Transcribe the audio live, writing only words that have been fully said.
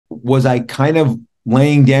was I kind of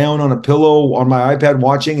laying down on a pillow on my iPad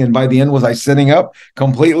watching, and by the end was I sitting up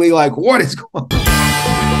completely like, what is going on?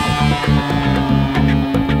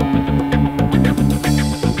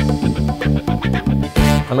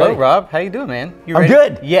 Hello, Rob. How you doing, man? You I'm ready?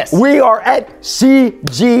 good. Yes. We are at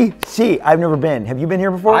CGC. I've never been. Have you been here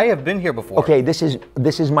before? I have been here before. Okay, this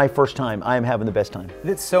is my first time. I am having the best time.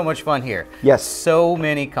 It's so much fun here. Yes. So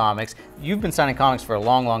many comics. You've been signing comics for a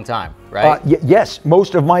long, long time, right? Yes,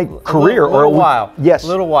 most of my career. A little while. Yes. A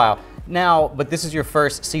little while. Now, but this is your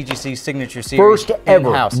first CGC signature series. First ever.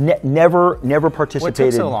 In-house. Never participated. What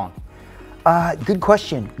took so long? Good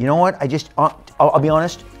question. You know what? I'll be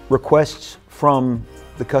honest. Requests from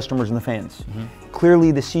the customers and the fans.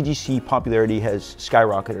 Clearly, the CGC popularity has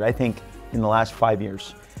skyrocketed, I think, in the last 5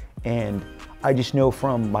 years. And I just know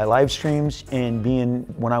from my live streams and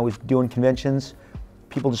when I was doing conventions,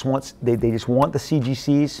 people just want, they just want the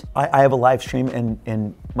CGCs. I have a live stream,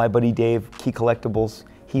 and my buddy Dave, Key Collectibles,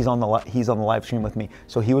 he's on the live stream with me.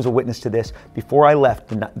 So he was a witness to this. Before I left,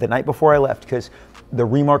 the night before I left, because the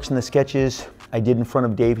remarks and the sketches I did in front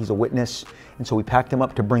of Dave, he's a witness. And so we packed them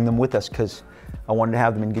up to bring them with us because I wanted to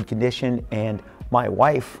have them in good condition. And my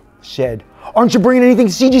wife said, "Aren't you bringing anything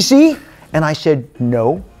to CGC?" And I said,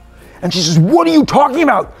 "No." And she says, "What are you talking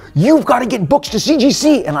about? You've got to get books to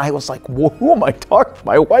CGC." And I was like, well, who am I talking?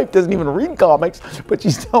 My wife doesn't even read comics, but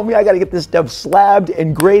she's telling me I got to get this stuff slabbed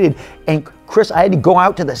and graded. And Chris, I had to go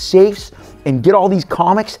out to the safes and get all these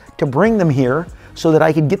comics to bring them here so that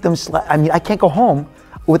I could get them I mean, I can't go home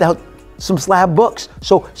without some slab books.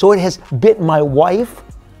 So it has bit my wife,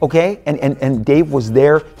 okay? And Dave was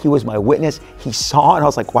there, he was my witness. He saw, and I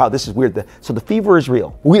was like, wow, this is weird. So the fever is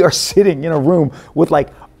real. We are sitting in a room with like,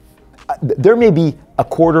 there may be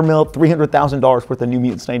 $250,000, $300,000 worth of New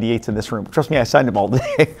Mutants 98s in this room. Trust me, I signed them all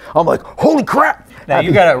day. I'm like, holy crap. Now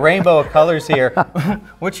you got a rainbow of colors here.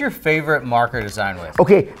 What's your favorite marker to sign with?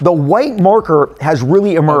 Okay, the white marker has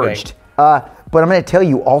really emerged. Okay. But I'm gonna tell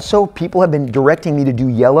you also, people have been directing me to do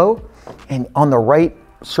yellow, and on the right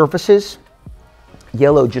surfaces,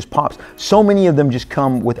 yellow just pops. So many of them just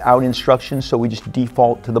come without instructions, so we just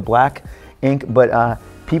default to the black ink, but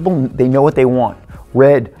people, they know what they want.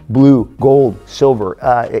 Red, blue, gold, silver.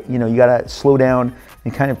 You know, you gotta slow down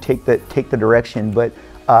and kind of take the direction, but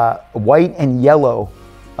white and yellow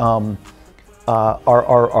are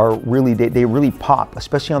really, they really pop,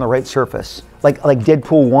 especially on the right surface. Like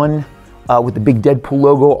Deadpool 1 with the big Deadpool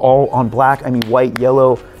logo all on black. I mean, white,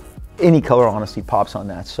 yellow, any color honestly pops on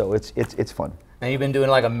that, so it's fun. Now you've been doing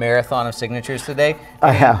like a marathon of signatures today.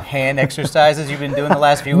 I have. Hand exercises you've been doing the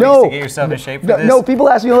last few weeks to get yourself in shape for this? No, people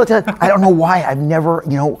ask me all the time. I don't know why. I've never,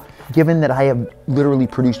 you know, given that I have literally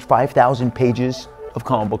produced 5,000 pages of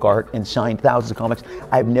comic book art and signed thousands of comics,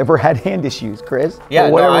 I've never had hand issues, Chris. Yeah,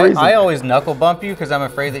 no, I always knuckle bump you because I'm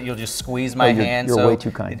afraid that you'll just squeeze my hand. You're way too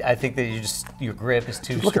kind. I think that your grip is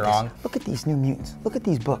too strong. Look at these New Mutants. Look at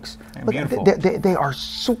these books. They're beautiful. They are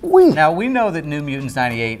sweet. Now we know that New Mutants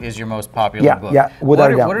 98 is your most popular book. Yeah,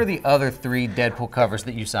 without a doubt. What are the other 3 Deadpool covers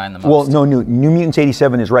that you signed the most? Well, no, New Mutants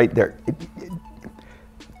 87 is right there.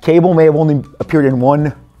 Cable may have only appeared in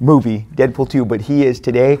one movie, Deadpool 2, but he is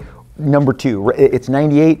today number 2. It's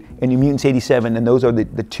 98 and New Mutants 87, and those are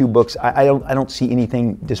the 2 books. I don't see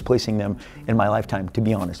anything displacing them in my lifetime, to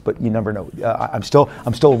be honest. But you never know. I'm still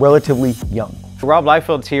relatively young. Rob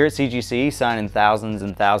Liefeld's here at CGC, signing thousands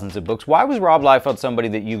and thousands of books. Why was Rob Liefeld somebody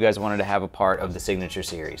that you guys wanted to have a part of the signature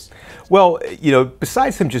series? Well, you know,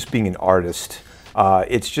 besides him just being an artist,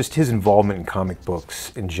 it's just his involvement in comic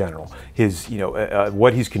books in general. His, you know,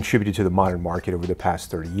 what he's contributed to the modern market over the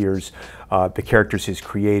past 30 years, the characters he's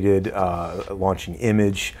created, launching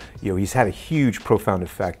Image. You know, he's had a huge, profound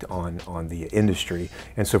effect on the industry,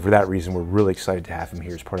 and so for that reason, we're really excited to have him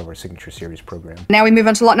here as part of our Signature Series program. Now we move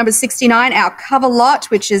on to lot number 69, our cover lot,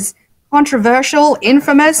 which is controversial,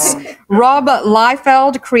 infamous. Rob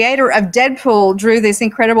Liefeld, creator of Deadpool, drew this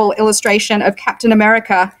incredible illustration of Captain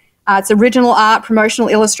America. It's original art, promotional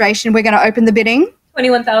illustration. We're going to open the bidding.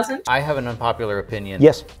 21,000. I have an unpopular opinion.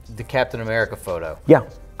 Yes. The Captain America photo. Yeah.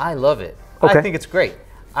 I love it. Okay. I think it's great.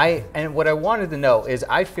 And what I wanted to know is,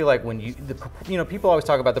 I feel like when you know, people always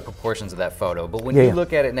talk about the proportions of that photo, but when you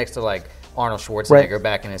look at it next to like Arnold Schwarzenegger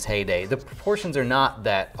back in his heyday, the proportions are not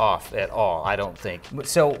that off at all, I don't think.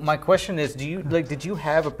 So my question is, did you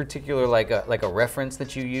have a particular like a reference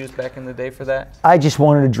that you used back in the day for that? I just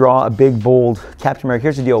wanted to draw a big, bold Captain America.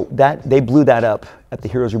 Here's the deal: that they blew that up at the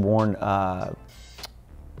Heroes Reborn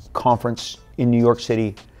conference in New York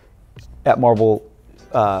City at Marvel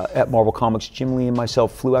Comics. Jim Lee and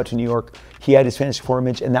myself flew out to New York. He had his Fantastic Four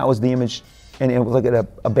image, and that was the image, and it was like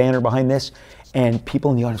a banner behind this, and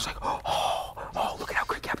people in the audience were like, oh, look at how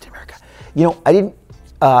great Captain America You know, I didn't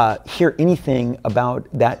hear anything about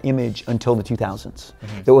that image until the 2000s.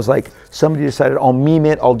 It was like somebody decided, I'll meme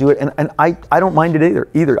it, I'll do it, and I don't mind it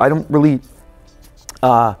either. I don't really,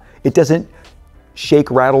 it doesn't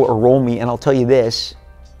shake, rattle, or roll me. And I'll tell you this,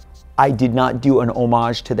 I did not do an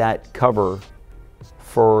homage to that cover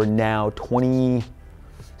for now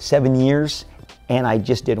 27 years, and I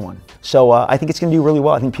just did one. So I think it's gonna do really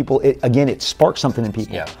well. I think people, it sparked something in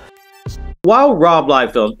people. Yeah. While Rob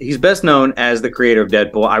Liefeld, he's best known as the creator of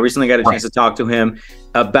Deadpool. I recently got a chance to talk to him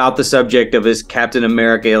about the subject of his Captain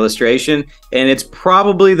America illustration, and it's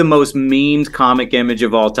probably the most memed comic image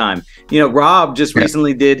of all time. You know, Rob just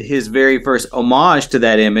recently did his very first homage to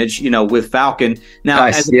that image, you know, with Falcon. Now,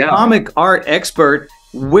 as a comic art expert,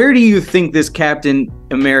 where do you think this Captain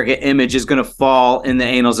America image is going to fall in the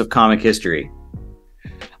annals of comic history?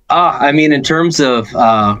 I mean, in terms of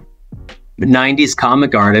 90s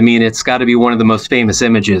comic art, I mean, it's got to be one of the most famous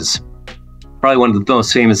images, probably one of the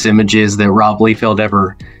most famous images that Rob Liefeld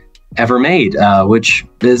ever made, which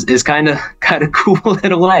is kind of cool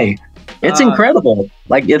in a way. It's incredible.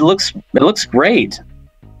 Like it looks great.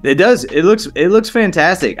 It does. It looks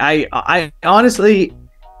fantastic. I honestly,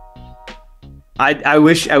 I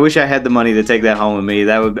wish I had the money to take that home with me.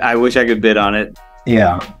 I wish I could bid on it.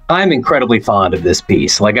 Yeah, I'm incredibly fond of this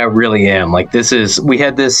piece. Like I really am. Like we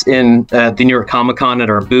had this in the New York Comic Con at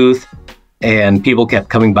our booth, and people kept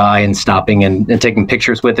coming by and stopping and taking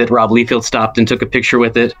pictures with it. Rob Liefeld stopped and took a picture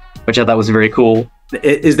with it, which I thought was very cool.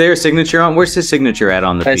 Is there a signature on? Where's his signature at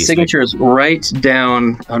on the piece? His signature is right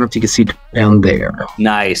down. I don't know if you can see down there.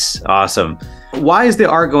 Nice, awesome. Why is the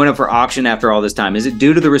art going up for auction after all this time? Is it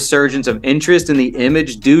due to the resurgence of interest in the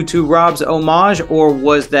image due to Rob's homage, or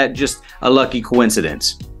was that just a lucky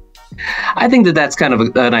coincidence? I think that's kind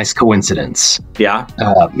of a nice coincidence. Yeah.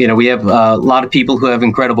 You know, we have a lot of people who have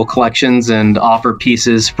incredible collections and offer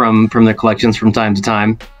pieces from their collections from time to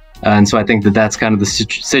time. And so I think that's kind of the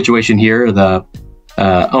situation here. The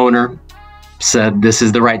owner said this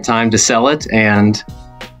is the right time to sell it, and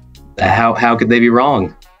how could they be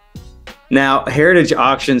wrong? Now, Heritage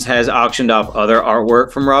Auctions has auctioned off other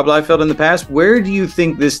artwork from Rob Liefeld in the past. Where do you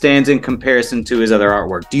think this stands in comparison to his other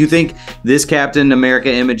artwork? Do you think this Captain America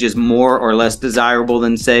image is more or less desirable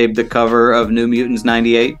than, say, the cover of New Mutants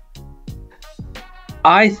 98?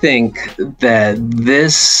 I think that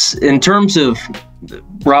this, in terms of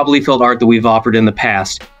Rob Liefeld art that we've offered in the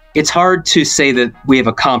past, it's hard to say that we have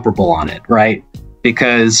a comparable on it, right?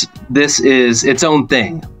 Because this is its own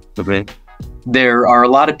thing. Okay. There are a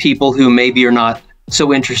lot of people who maybe are not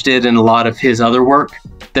so interested in a lot of his other work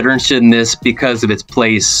that are interested in this because of its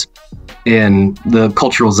place in the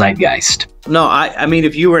cultural zeitgeist. No, I mean,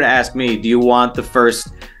 if you were to ask me, do you want the first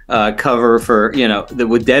cover for, you know,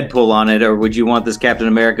 with Deadpool on it, or would you want this Captain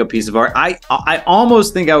America piece of art? I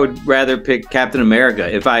almost think I would rather pick Captain America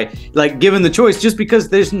if I, like, given the choice, just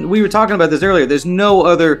because we were talking about this earlier, there's no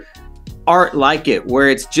other art like it where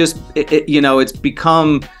it's just, you know, it's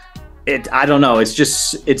become... I don't know. It's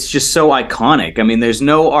just so iconic. I mean, there's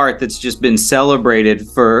no art that's just been celebrated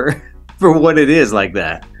for what it is like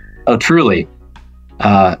that. Oh, truly.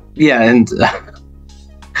 Yeah, and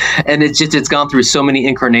it's gone through so many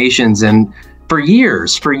incarnations, and for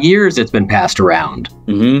years it's been passed around.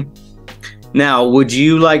 Mm-hmm. Now, would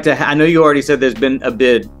you like to? I know you already said there's been a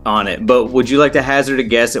bid on it, but would you like to hazard a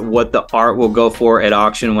guess at what the art will go for at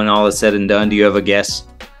auction when all is said and done? Do you have a guess?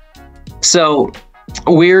 So,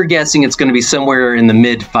 we're guessing it's going to be somewhere in the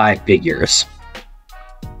mid 5 figures.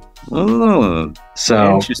 Oh,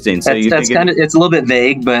 so interesting. So that's kind of, it's a little bit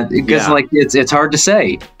vague, but because like it's hard to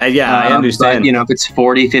say. Yeah, I understand. But, you know, if it's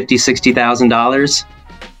 $40,000, $50,000, $60,000,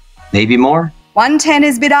 maybe more. 110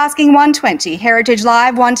 is bid asking 120. Heritage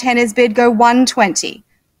Live 110 is bid go 120.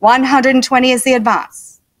 120 is the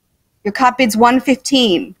advance. Your cut bid's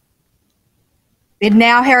 115. Bid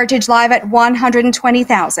now Heritage Live at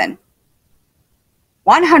 120,000.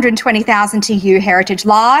 120,000 to you, Heritage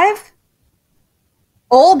Live.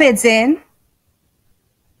 All bids in.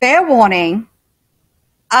 Fair warning.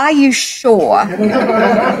 Are you sure?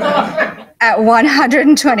 At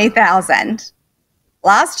 120,000.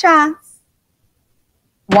 Last chance.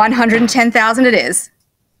 110,000 it is.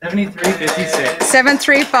 7356.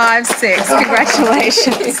 7356.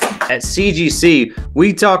 Congratulations. At CGC,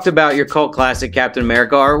 we talked about your cult classic Captain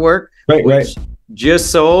America artwork. Right.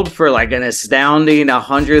 Just sold for like an astounding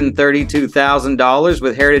 $132,000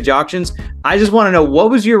 with Heritage Auctions. I just want to know, what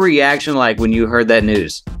was your reaction like when you heard that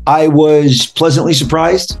news? I was pleasantly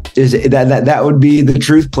surprised. That would be the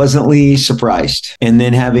truth, pleasantly surprised. And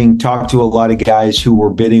then having talked to a lot of guys who were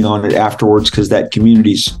bidding on it afterwards, because that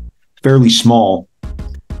community's fairly small,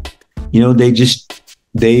 you know, they just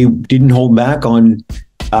they didn't hold back on.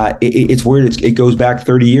 It's weird. It goes back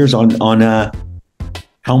 30 years on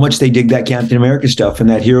how much they dig that Captain America stuff and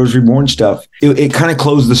that Heroes Reborn stuff. It kind of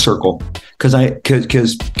closed the circle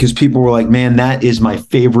because people were like, man, that is my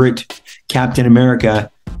favorite Captain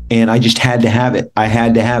America, and I just had to have it. I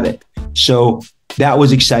had to have it. So that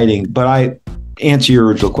was exciting. But I answer your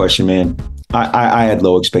original question, man. I had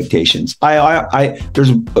low expectations.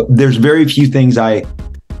 There's very few things I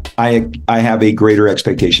have a greater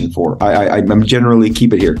expectation for. I'm generally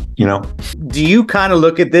keep it here, you know. Do you kind of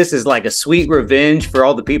look at this as like a sweet revenge for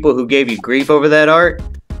all the people who gave you grief over that art?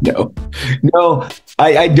 No,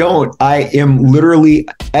 I don't. I am literally,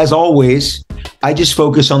 as always, I just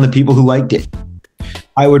focus on the people who liked it.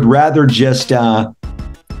 I would rather just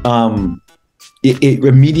it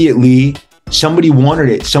immediately, somebody wanted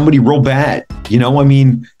it, somebody real bad, you know. I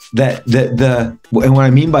mean, and what I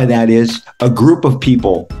mean by that is a group of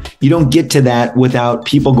people. You don't get to that without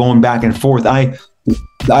people going back and forth. I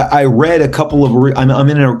read a couple of, I'm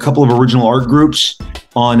in a couple of original art groups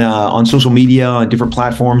on social media, on different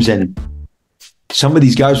platforms, and some of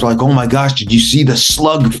these guys were like, "Oh my gosh, did you see the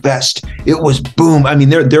slug fest? It was boom." I mean,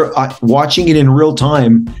 they're watching it in real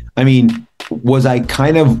time. I mean, was I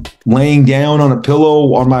kind of laying down on a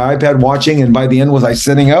pillow on my iPad watching, and by the end was I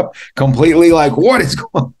sitting up completely like, what is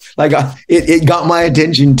going on? Like it got my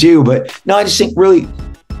attention too. But no, I just think really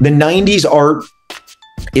the 90s art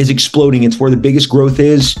is exploding. It's where the biggest growth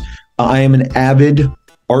is. I am an avid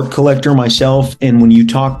art collector myself, and when you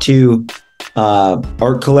talk to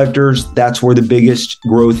art collectors, that's where the biggest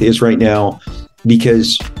growth is right now.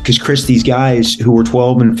 Because Chris, these guys who were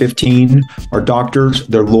 12 and 15 are doctors,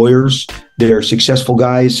 they're lawyers, they're successful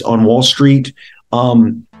guys on Wall Street.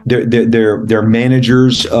 They're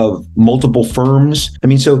managers of multiple firms. I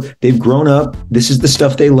mean, so they've grown up. This is the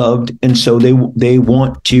stuff they loved, and so they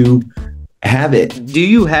want to have it. Do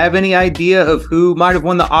you have any idea of who might have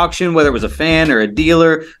won the auction, whether it was a fan or a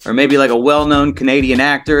dealer, or maybe like a well-known Canadian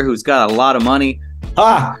actor who's got a lot of money?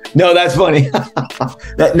 No, that's funny.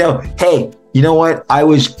 No, hey, you know what? I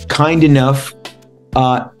was kind enough.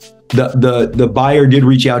 The buyer did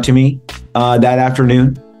reach out to me that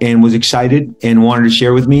afternoon and was excited and wanted to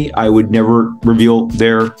share with me. I would never reveal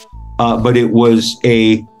their, but it was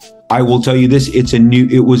I will tell you this,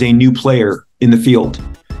 it was a new player in the field.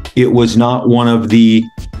 It was not one of the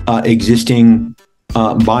existing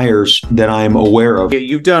buyers that I'm aware of.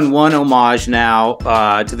 You've done one homage now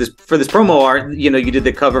to this for this promo art. You know, you did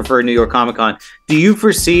the cover for New York Comic Con. Do you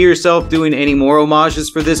foresee yourself doing any more homages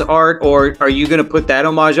for this art, or are you going to put that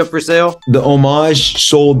homage up for sale? The homage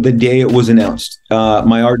sold the day it was announced.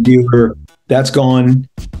 My art dealer, that's gone.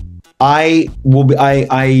 I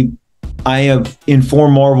have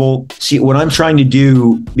informed Marvel. See, what I'm trying to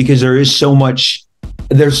do, because there's so much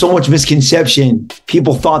misconception.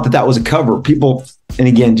 People thought that was a cover. And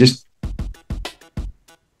again, just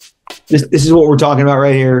this is what we're talking about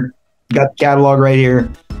right here. Got the catalog right here.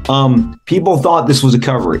 People thought this was a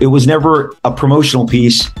cover. It was never a promotional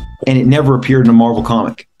piece, and it never appeared in a Marvel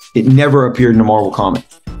comic.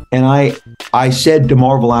 And I said to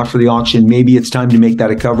Marvel after the auction, maybe it's time to make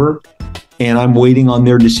that a cover, and I'm waiting on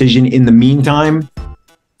their decision. In the meantime,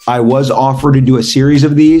 I was offered to do a series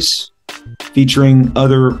of these featuring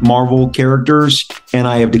other Marvel characters, and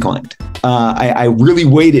I have declined. I really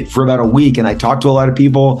waited for about a week, and I talked to a lot of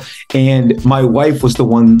people, and my wife was the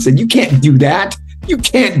one that said, "You can't do that. You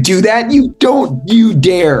can't do that. You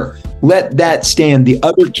dare let that stand." The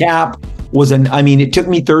other Cap was it took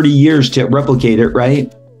me 30 years to replicate it,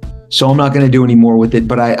 right? So I'm not going to do any more with it,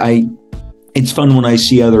 but it's fun when I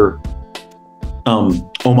see other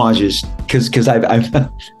homages, because I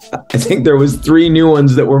think there was 3 new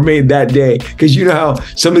ones that were made that day. Because you know how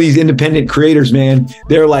some of these independent creators, man,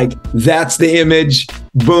 they're like, that's the image,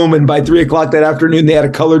 boom, and by 3 o'clock that afternoon they had a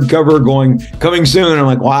colored cover going, coming soon. I'm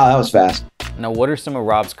like, wow, that was fast. Now, what are some of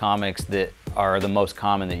Rob's comics that are the most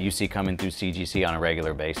common that you see coming through CGC on a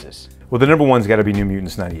regular basis? Well, the number one's got to be New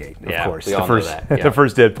Mutants 98, of course. We all know that. Yeah. The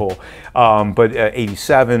first Deadpool. But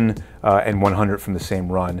 87 and 100 from the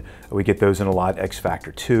same run. We get those in a lot. X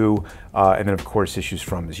Factor 2. And then, of course, issues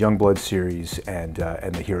from his Youngblood series and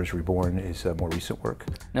the Heroes Reborn is more recent work.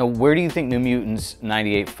 Now, where do you think New Mutants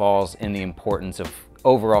 98 falls in the importance of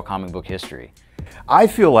overall comic book history? I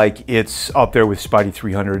feel like it's up there with Spidey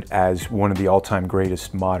 300 as one of the all-time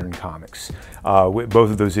greatest modern comics. Both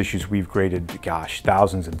of those issues we've graded, gosh,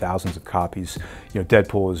 thousands and thousands of copies. You know,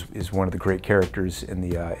 Deadpool is one of the great characters in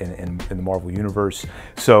the Marvel universe.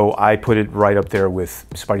 So I put it right up there with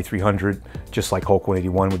Spidey 300, just like Hulk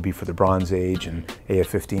 181 would be for the Bronze Age and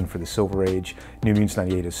AF-15 for the Silver Age. New Mutants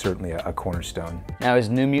 98 is certainly a cornerstone. Now, is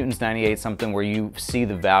New Mutants 98 something where you see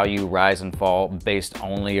the value rise and fall based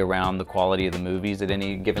only around the quality of the movies at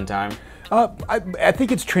any given time? I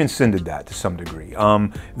think it's transcended that to some degree.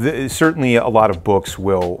 Certainly a lot of books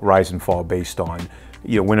will rise and fall based on,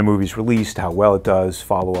 you know, when a movie's released, how well it does,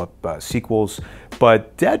 follow-up sequels.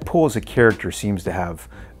 But Deadpool as a character seems to have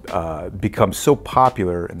become so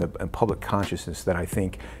popular in public consciousness that I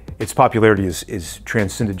think its popularity is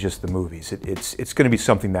transcended just the movies. It's going to be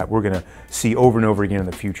something that we're going to see over and over again in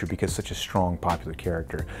the future because it's such a strong, popular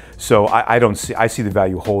character. So I see the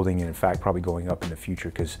value holding and in fact probably going up in the future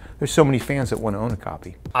because there's so many fans that want to own a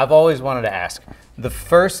copy. I've always wanted to ask, the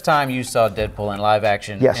first time you saw Deadpool in live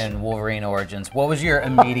action Yes. in Wolverine Origins, what was your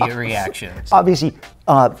immediate reaction? Obviously,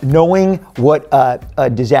 knowing what a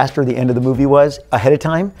disaster the end of the movie was ahead of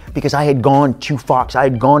time, because I had gone to Fox. I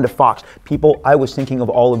had gone to Fox. People, I was thinking of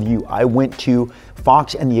all of you. I went to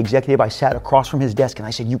Fox and the executive. I sat across from his desk and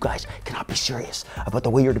I said, "You guys cannot be serious about the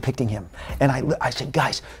way you're depicting him." And I said,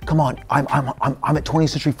 "Guys, come on. I'm at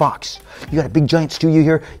 20th Century Fox. You got a big giant studio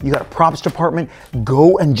here. You got a props department.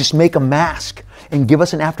 Go and just make a mask and give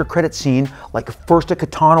us an after credit scene. Like first a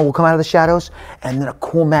katana will come out of the shadows and then a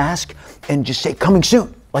cool mask and just say coming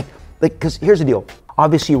soon." Like, because here's the deal.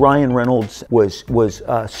 Obviously, Ryan Reynolds was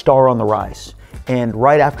a star on the rise. And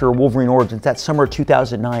right after Wolverine Origins, that summer of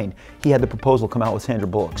 2009, he had the proposal come out with Sandra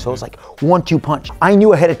Bullock. So it was like 1-2 punch. I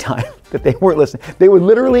knew ahead of time that they weren't listening. They would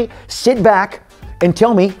literally sit back and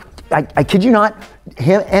tell me, I kid you not,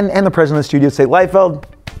 him and the president of the studio would say, "Liefeld,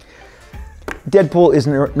 Deadpool is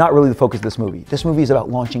not really the focus of this movie. This movie is about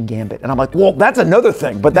launching Gambit." And I'm like, "Well, that's another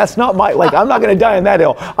thing, but that's not my, like, I'm not gonna die on that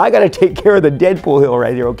hill. I gotta take care of the Deadpool hill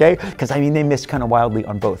right here, okay?" Because I mean, they missed kind of wildly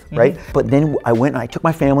on both, right? But then I went and I took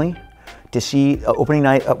my family to see opening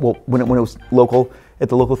night, when it was local, at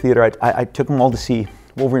the local theater, I took them all to see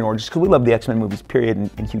Wolverine Origins, because we love the X-Men movies, period,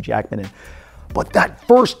 and Hugh Jackman. But that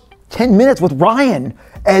first 10 minutes with Ryan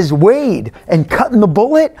as Wade and cutting the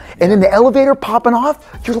bullet and in the elevator popping off,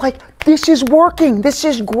 you're like, this is working, this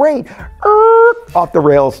is great. Off the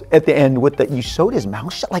rails at the end with you sewed his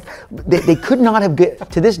mouth shut. Like, they could not have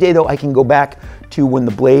to this day though, I can go back to when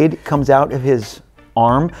the blade comes out of his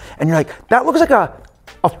arm and you're like, that looks like a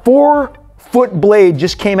 4-foot blade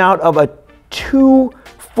just came out of a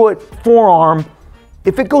 2-foot forearm.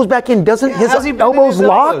 If it goes back in, doesn't his elbows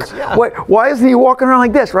lock? Yeah. Why isn't he walking around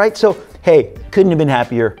like this, right? So, hey, couldn't have been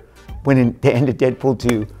happier when in the end of Deadpool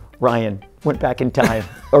 2, Ryan went back in time,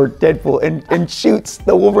 or Deadpool, and shoots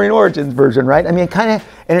the Wolverine Origins version, right? I mean, kind of,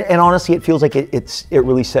 and honestly, it feels like it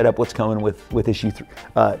really set up what's coming with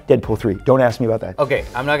Deadpool 3. Don't ask me about that. Okay,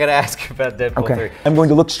 I'm not gonna ask you about Deadpool 3. I'm going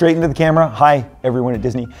to look straight into the camera. Hi, everyone at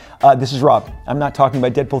Disney. This is Rob. I'm not talking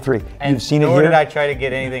about Deadpool 3. And you've seen it here. nor did I try to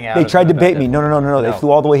get anything out They of tried to about bait me. Deadpool. No. They flew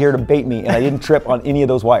all the way here to bait me, and I didn't trip on any of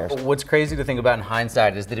those wires. What's crazy to think about in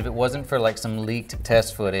hindsight is that if it wasn't for like some leaked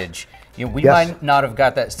test footage, we Yes. might not have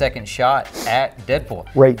got that second shot at Deadpool.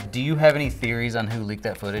 Right. Do you have any theories on who leaked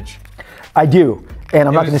that footage? I do, and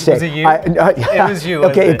I'm not going to say. Was it you? It was you.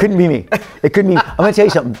 Okay, it couldn't be me. It couldn't be me. I'm going to tell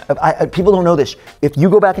you something. People don't know this. If you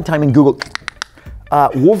go back in time and Google,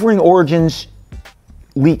 Wolverine Origins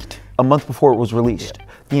leaked a month before it was released. Yeah.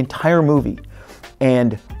 The entire movie.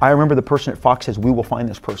 And I remember the person at Fox says, "We will find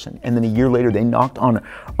this person." And then a year later, they knocked on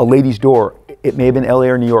a lady's door. It may have been LA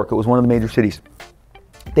or New York. It was one of the major cities.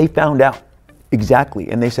 They found out exactly,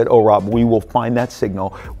 and they said, "Oh, Rob, we will find that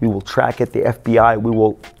signal. We will track it. The FBI, we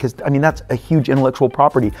will," because I mean that's a huge intellectual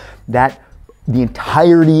property. That the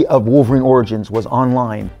entirety of Wolverine Origins was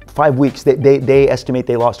online. 5 weeks. They estimate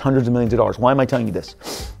they lost hundreds of millions of dollars. Why am I telling you this?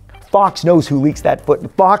 Fox knows who leaks that footage.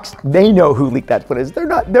 Fox, they know who leaked that footage.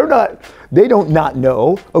 They don't not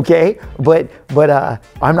know. Okay, but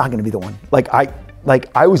I'm not going to be the one.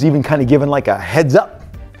 I was even kind of given like a heads up.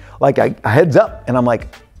 Like a heads up, and I'm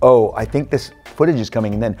like, oh, I think this footage is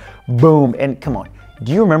coming, and then boom, and come on.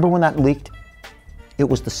 Do you remember when that leaked? It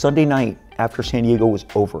was the Sunday night after San Diego was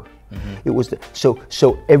over. It was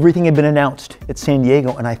so everything had been announced at San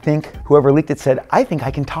Diego, and I think whoever leaked it said, I think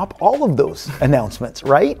I can top all of those announcements,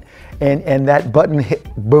 right? And that button hit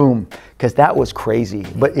boom, because that was crazy.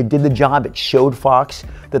 But it did the job. It showed Fox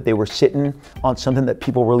that they were sitting on something that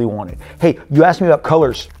people really wanted. Hey, you asked me about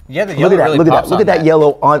colors. Yeah, the yellow really pops look at that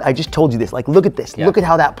yellow on. I just told you this. Like, look at this. Yeah. Look at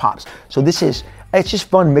how that pops. So this is. It's just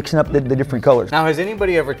fun mixing up the different colors. Now, has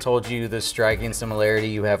anybody ever told you the striking similarity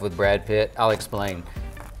you have with Brad Pitt? I'll explain.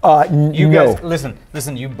 You no. guys,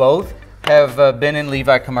 listen. You both have been in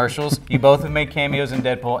Levi commercials. You both have made cameos in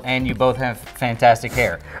Deadpool, and you both have fantastic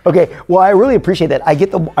hair. Okay, well, I really appreciate that. I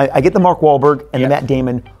get the Mark Wahlberg and the Matt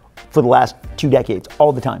Damon for the last 2 decades,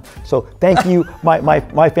 all the time. So thank you.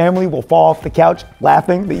 My family will fall off the couch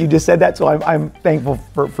laughing that you just said that. So I'm thankful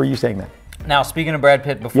for you saying that. Now, speaking of Brad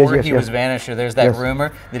Pitt, before he was Vanisher, there's that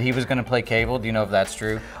rumor that he was going to play Cable. Do you know if that's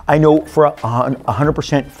true? I know for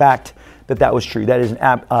 100% fact that was true. That is an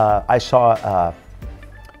app. I saw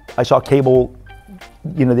Cable.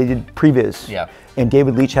 You know, they did previs. Yeah. And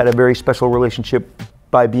David Leitch had a very special relationship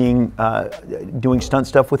by being doing stunt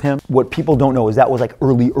stuff with him. What people don't know is that was like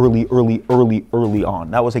early on.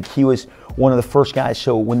 That was like he was one of the first guys.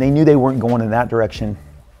 So when they knew they weren't going in that direction,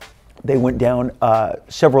 they went down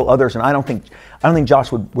several others, and I don't think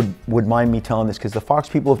Josh would mind me telling this, because the Fox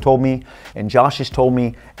people have told me, and Josh has told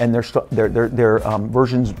me, and their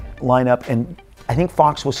versions line up, and I think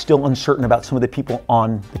Fox was still uncertain about some of the people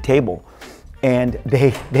on the table, and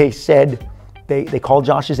they said they called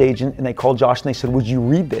Josh's agent, and they called Josh and they said, would you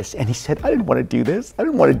read this? And he said, I didn't want to do this. I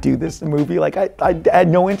didn't want to do this in the movie. Like I had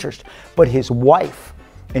no interest. But his wife,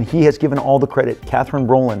 and he has given all the credit, Catherine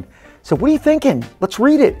Brolin, said, what are you thinking? Let's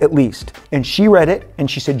read it at least. And she read it, and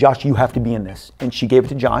she said, Josh, you have to be in this. And she gave it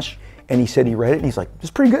to Josh, and he said he read it, and he's like, this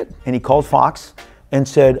is pretty good. And he called Fox and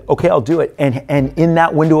said, okay, I'll do it. And in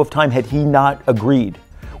that window of time, had he not agreed,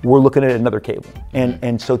 we're looking at another Cable.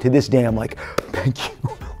 And so to this day, I'm like, thank you,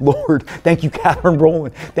 Lord. Thank you, Catherine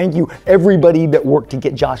Brolin. Thank you, everybody that worked to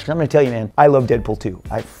get Josh. 'Cause I'm gonna tell you, man, I love Deadpool 2.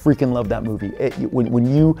 I freaking love that movie.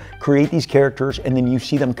 When you create these characters and then you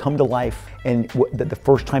see them come to life, and the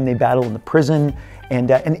first time they battle in the prison, and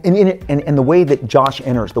the way that Josh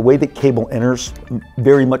enters, the way that Cable enters,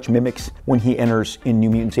 very much mimics when he enters in New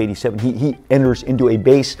Mutants '87. He enters into a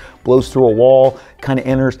base, blows through a wall, kind of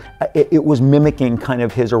enters. It was mimicking kind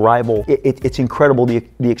of his arrival. It's incredible the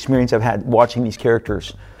experience I've had watching these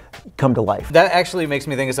characters come to life. That actually makes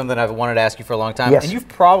me think of something I've wanted to ask you for a long time. Yes. And you've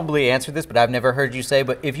probably answered this, but I've never heard you say,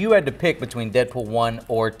 but if you had to pick between Deadpool 1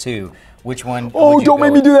 or 2, which one would you don't go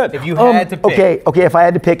make me with? do that. If you had to pick. Okay, if I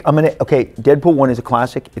had to pick, Deadpool 1 is a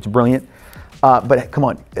classic. It's brilliant. But come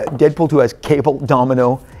on, Deadpool 2 has Cable,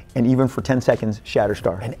 Domino, and even for 10 seconds,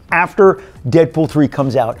 Shatterstar. And after Deadpool 3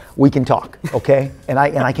 comes out, we can talk, okay? and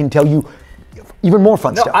I can tell you even more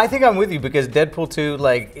fun stuff. I think I'm with you, because Deadpool 2,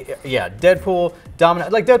 Deadpool, Domino,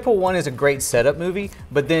 Deadpool 1 is a great setup movie,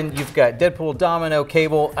 but then you've got Deadpool, Domino,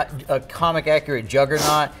 Cable, a comic accurate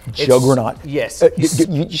Juggernaut. Yes.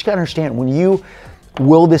 You just gotta understand, when you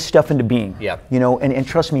will this stuff into being, you know, and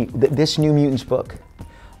trust me, this New Mutants book,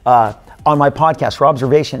 on my podcast, for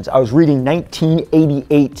Observations, I was reading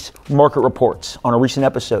 1988 market reports on a recent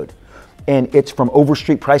episode, and it's from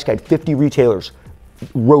Overstreet Price Guide. 50 retailers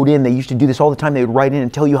wrote in. They used to do this all the time. They would write in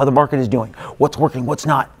and tell you how the market is doing, what's working, what's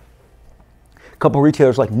not. A couple of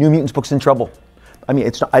retailers like New Mutants book's in trouble. I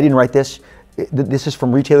mean, I didn't write this. This is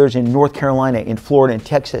from retailers in North Carolina, in Florida, in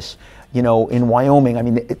Texas, you know, in Wyoming. I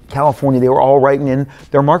mean, California. They were all writing in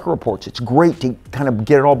their market reports. It's great to kind of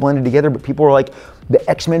get it all blended together. But people are like, the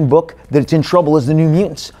X-Men book that it's in trouble is the New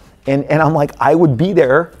Mutants, and I'm like, I would be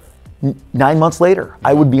there 9 months later.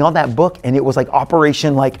 I would be on that book, and it was like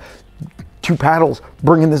Operation two paddles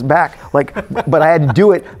bringing this back, but I had to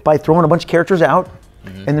do it by throwing a bunch of characters out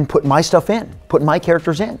and then putting my stuff in, putting my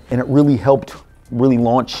characters in, and it really helped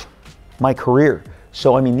launch my career.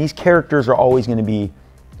 So I mean, these characters are always going to be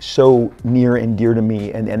so near and dear to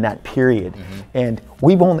me, and that period. And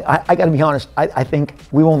we've only, I got to be honest, I think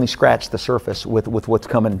we've only scratched the surface with what's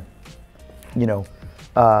coming, you know.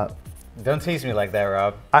 Don't tease me like that,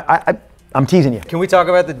 Rob. I'm teasing you. Can we talk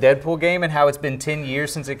about the Deadpool game and how it's been 10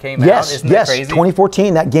 years since it came out? Isn't that crazy?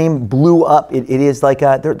 2014, that game blew up. It is like,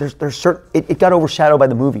 there's certain, it got overshadowed by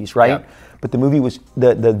the movies, right? Yeah. But the movie was,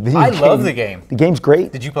 the video I game. love the game. The game's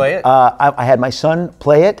great. Did you play it? I had my son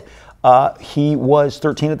play it. He was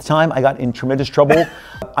 13 at the time. I got in tremendous trouble.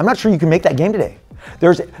 I'm not sure you can make that game today.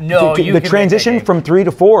 There's you the can transition make that from 3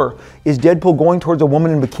 to 4 is Deadpool going towards a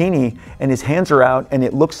woman in bikini and his hands are out and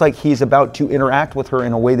it looks like he's about to interact with her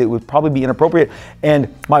in a way that would probably be inappropriate.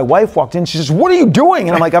 And my wife walked in, she says, "What are you doing?"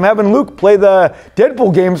 And I'm like, "I'm having Luke play the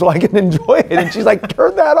Deadpool game so I can enjoy it." And she's like,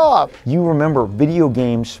 "Turn that off." You remember video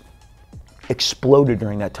games exploded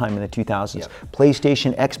during that time in the 2000s. Yep.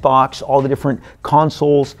 PlayStation, Xbox, all the different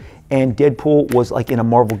consoles, and Deadpool was like in a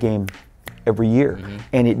Marvel game every year,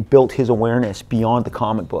 and it built his awareness beyond the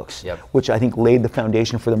comic books, which I think laid the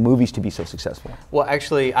foundation for the movies to be so successful. Well,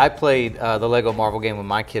 actually, I played the Lego Marvel game with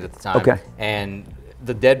my kid at the time, and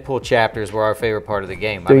the Deadpool chapters were our favorite part of the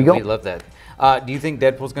game. There you go. We love that. Do you think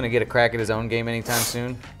Deadpool's going to get a crack at his own game anytime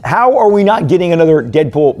soon? How are we not getting another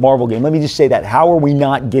Deadpool Marvel game? Let me just say that. How are we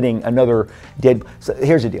not getting another Deadpool? So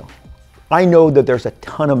here's the deal. I know that there's a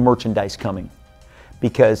ton of merchandise coming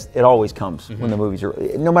because it always comes when the movies are,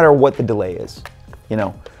 no matter what the delay is, you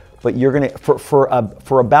know. But you're going to,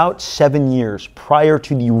 for about 7 years prior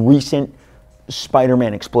to the recent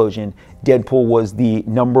Spider-Man explosion, Deadpool was the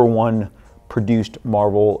 #1 produced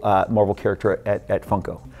Marvel character at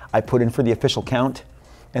Funko. I put in for the official count,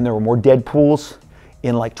 and there were more Deadpools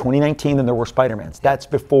in like 2019 than there were Spider-Mans. That's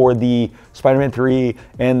before the Spider-Man 3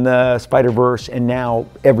 and the Spider-Verse, and now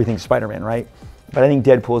everything's Spider-Man, right? But I think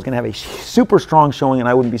Deadpool is going to have a super strong showing, and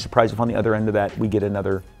I wouldn't be surprised if on the other end of that we get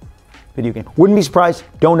another video game. Wouldn't be surprised,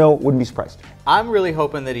 don't know, wouldn't be surprised. I'm really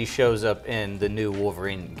hoping that he shows up in the new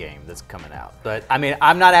Wolverine game that's coming out. But I mean,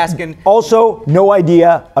 I'm not asking. Also, no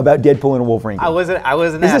idea about Deadpool and Wolverine game. I wasn't Is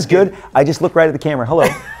asking. this good? I just look right at the camera. Hello,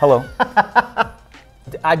 hello.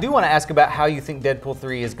 I do want to ask about how you think Deadpool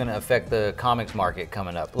 3 is going to affect the comics market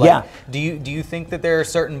coming up. Like, do you think that there are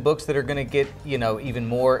certain books that are going to get, you know, even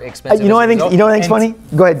more expensive? You know what I think's funny?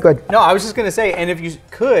 Go ahead. No, I was just going to say, and if you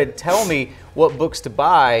could tell me what books to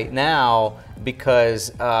buy now,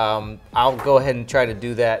 because I'll go ahead and try to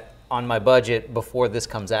do that on my budget before this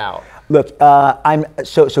comes out. Look,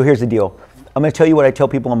 so here's the deal. I'm going to tell you what I tell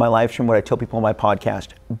people on my live stream, what I tell people on my podcast.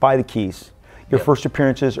 Buy the keys. Your first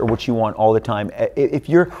appearances are what you want all the time. If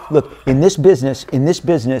you're, look, in this business,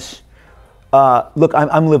 look,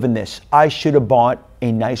 I'm living this. I should have bought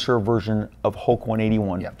a nicer version of Hulk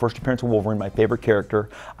 181. First appearance of Wolverine, my favorite character.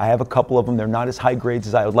 I have a couple of them. They're not as high grades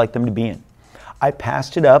as I would like them to be in. I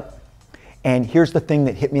passed it up, and here's the thing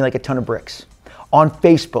that hit me like a ton of bricks. On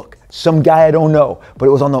Facebook, some guy I don't know, but it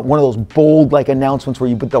was on one of those bold like announcements where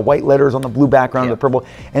you put the white letters on the blue background of the purple,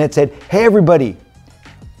 and it said, "Hey everybody,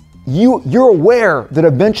 you're aware that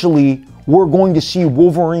eventually we're going to see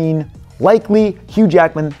Wolverine, likely Hugh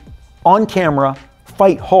Jackman, on camera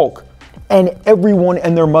fight Hulk, and everyone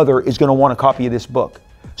and their mother is going to want a copy of this book.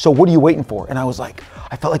 So what are you waiting for?" And I was like,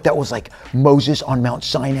 I felt like that was like Moses on Mount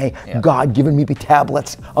Sinai, God giving me the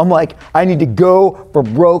tablets. I'm like, I need to go for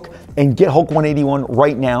broke and get Hulk 181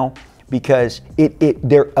 right now, because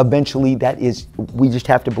there eventually we just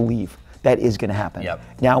have to believe that is going to happen.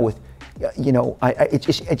 Now with, you know, it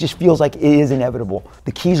just feels like it is inevitable.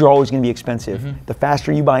 The keys are always going to be expensive. The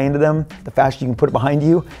faster you buy into them, the faster you can put it behind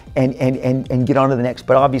you and get on to the next.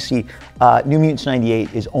 But obviously, New Mutants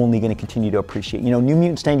 98 is only going to continue to appreciate. You know, New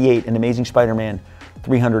Mutants 98 and Amazing Spider-Man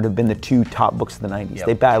 300 have been the two top books of the 90s.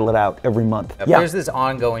 They battle it out every month. There's this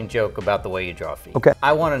ongoing joke about the way you draw feet.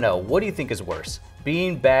 I want to know, what do you think is worse?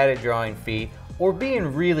 Being bad at drawing feet or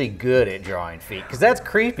being really good at drawing feet? Because that's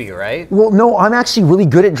creepy, right? Well, no, I'm actually really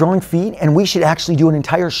good at drawing feet, and we should actually do an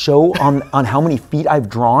entire show on how many feet I've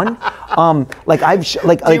drawn. Like I've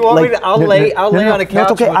do you want me to? I'll lay on a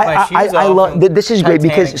couch with my shoes I love this is great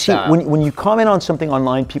because style. see, when you comment on something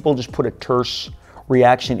online, people just put a terse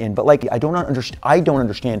reaction in. But like I don't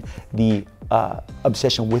understand the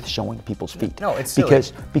obsession with showing people's feet. No, it's silly.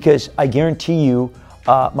 Because I guarantee you,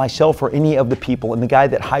 myself or any of the people, and the guy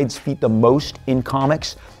that hides feet the most in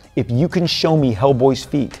comics, if you can show me Hellboy's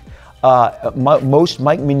feet, most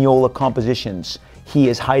Mike Mignola compositions, he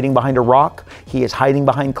is hiding behind a rock, he is hiding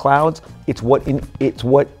behind clouds. It's what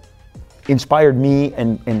inspired me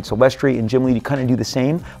and Silvestri and Jim Lee to kind of do the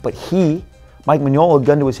same. But Mike Mignola,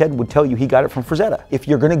 gun to his head, would tell you he got it from Frazetta. If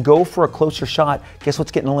you're going to go for a closer shot, guess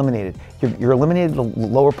what's getting eliminated? You're eliminated the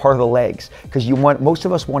lower part of the legs, because most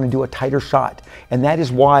of us want to do a tighter shot, and that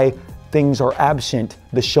is why things are absent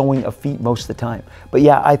the showing of feet most of the time. But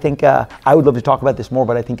yeah, I think I would love to talk about this more,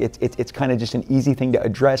 but I think it's kind of just an easy thing to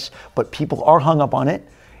address. But people are hung up on it,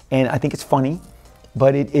 and I think it's funny,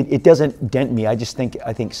 but it doesn't dent me. I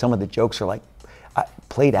think some of the jokes are like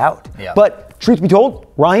played out. But truth be told,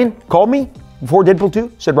 Ryan called me before Deadpool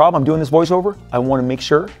 2, said, "Rob, I'm doing this voiceover. I want to make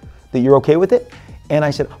sure that you're okay with it." And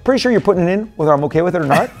I said, "Pretty sure you're putting it in, whether I'm okay with it or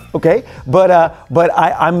not." Okay, but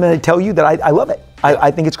I'm going to tell you that I love it.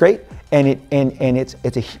 I think it's great, and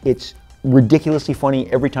it's ridiculously funny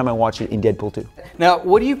every time I watch it in Deadpool 2. Now,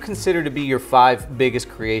 what do you consider to be your 5 biggest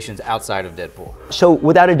creations outside of Deadpool? So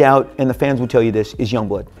without a doubt, and the fans will tell you this, is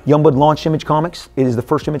Youngblood. Youngblood launched Image Comics. It is the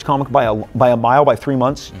first Image comic by a mile, by 3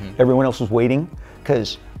 months. Everyone else was waiting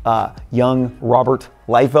because young Robert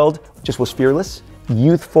Liefeld just was fearless.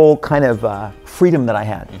 Youthful kind of freedom that I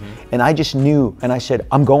had. And I just knew, and I said,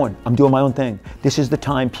 I'm doing my own thing. This is the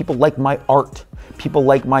time. People like my art. People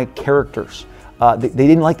like my characters. They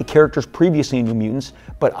didn't like the characters previously in New Mutants,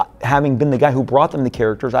 but having been the guy who brought them the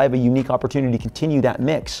characters, I have a unique opportunity to continue that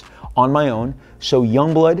mix on my own. So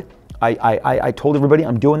Youngblood, I told everybody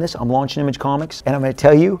I'm doing this, I'm launching Image Comics, and I'm gonna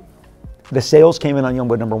tell you, the sales came in on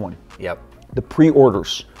Youngblood #1. Yep. The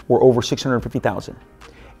pre-orders were over 650,000.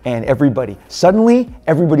 And suddenly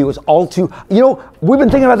everybody was all too, we've been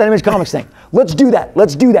thinking about that Image Comics thing. Let's do that,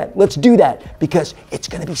 let's do that, because it's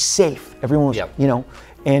gonna be safe. Everyone was,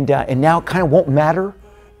 and now it kind of won't matter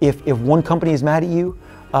if one company is mad at you.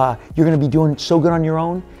 You're gonna be doing so good on your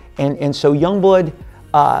own. And so Youngblood,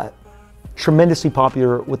 tremendously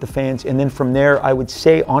popular with the fans. And then from there, I would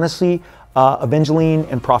say, honestly, Evangeline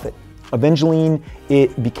and Prophet. Evangeline,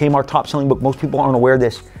 it became our top selling book. Most people aren't aware of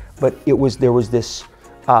this, but there was this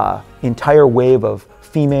entire wave of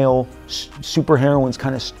female superheroines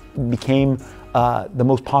kind of became the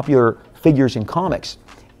most popular figures in comics.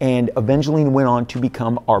 And Evangeline went on to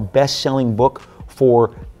become our best-selling book for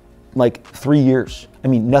like 3 years. I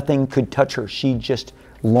mean, nothing could touch her. She just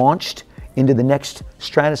launched into the next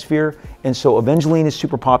stratosphere. And so Evangeline is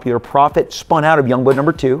super popular. Prophet spun out of Youngblood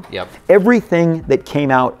 #2. Yep. Everything that came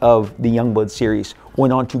out of the Youngblood series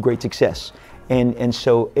went on to great success. And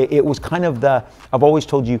so it was kind of I've always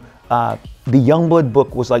told you, the Youngblood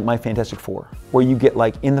book was like my Fantastic Four, where you get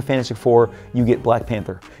like in the Fantastic Four, you get Black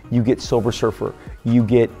Panther, you get Silver Surfer, you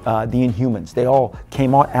get the Inhumans. They all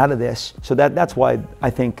came out of this. So that's why I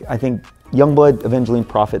think Youngblood, Evangeline,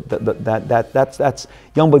 Prophet, that's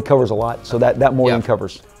Youngblood covers a lot. So that more than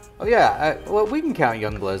covers. Oh yeah, well we can count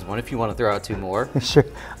Youngblood as one if you want to throw out 2 more. Sure.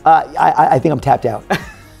 I think I'm tapped out.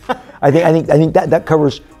 I think that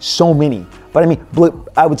covers so many. But I mean,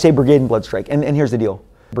 I would say Brigade and Bloodstrike. And here's the deal.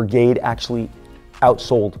 Brigade actually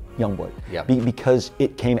outsold Youngblood. Yep. Because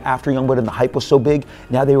it came after Youngblood and the hype was so big.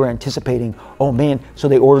 Now they were anticipating, oh man, so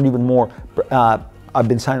they ordered even more. I've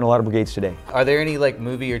been signing a lot of Brigades today. Are there any like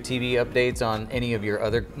movie or TV updates on any of your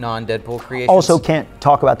other non-Deadpool creations? Also can't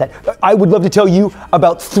talk about that. I would love to tell you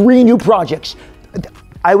about 3 new projects.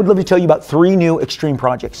 I would love to tell you about 3 new Extreme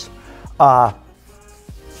projects.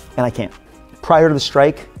 And I can't. Prior to the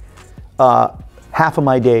strike, half of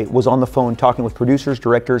my day was on the phone talking with producers,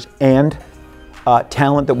 directors, and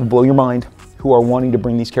talent that will blow your mind who are wanting to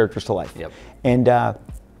bring these characters to life. Yep. And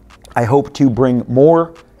I hope to bring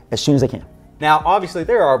more as soon as I can. Now, obviously,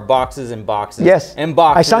 there are boxes and boxes. Yes. And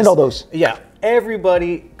boxes. I signed all those. Yeah.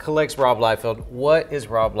 Everybody collects Rob Liefeld. What is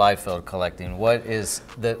Rob Liefeld collecting? What is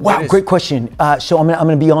the... Wow, great question. So I'm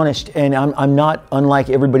gonna be honest, and I'm not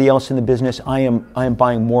unlike everybody else in the business. I am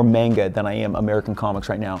buying more manga than I am American comics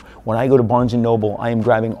right now. When I go to Barnes & Noble, I am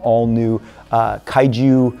grabbing all new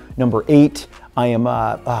Kaiju #8. I am,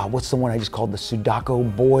 what's the one I just called? The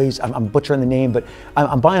Sudako Boys. I'm butchering the name, but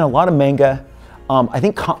I'm buying a lot of manga. I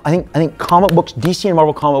think comic books, DC and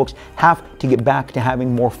Marvel comic books, have to get back to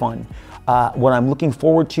having more fun. What I'm looking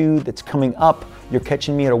forward to that's coming up, you're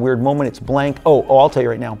catching me at a weird moment, it's blank. Oh, I'll tell you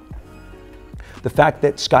right now. The fact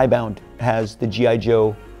that Skybound has the G.I.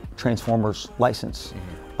 Joe Transformers license.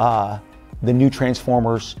 The new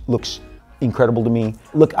Transformers looks incredible to me.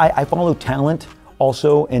 Look, I follow talent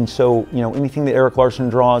also, and so, anything that Eric Larson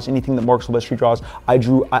draws, anything that Mark Silvestri draws, I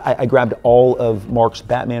grabbed all of Mark's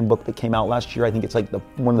Batman book that came out last year. I think it's like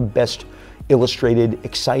one of the best illustrated,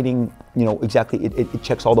 exciting, exactly, it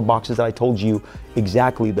checks all the boxes that I told you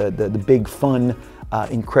exactly, the big, fun,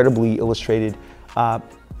 incredibly illustrated.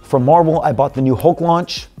 From Marvel, I bought the new Hulk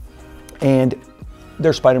launch and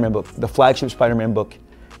their Spider-Man book. The flagship Spider-Man book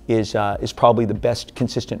is probably the best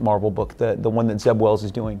consistent Marvel book. The one that Zeb Wells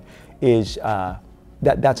is doing is,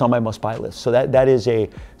 that's on my must-buy list. So that is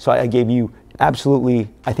so I gave you absolutely,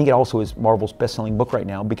 I think it also is Marvel's best-selling book right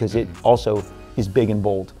now because it also is big and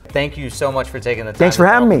bold. Thank you so much for taking the time. Thanks for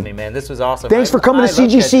having me, man. This was awesome. Thanks for coming to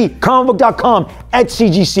CGC, Comicbook.com @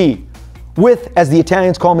 CGC, with, as the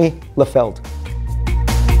Italians call me, Liefeld.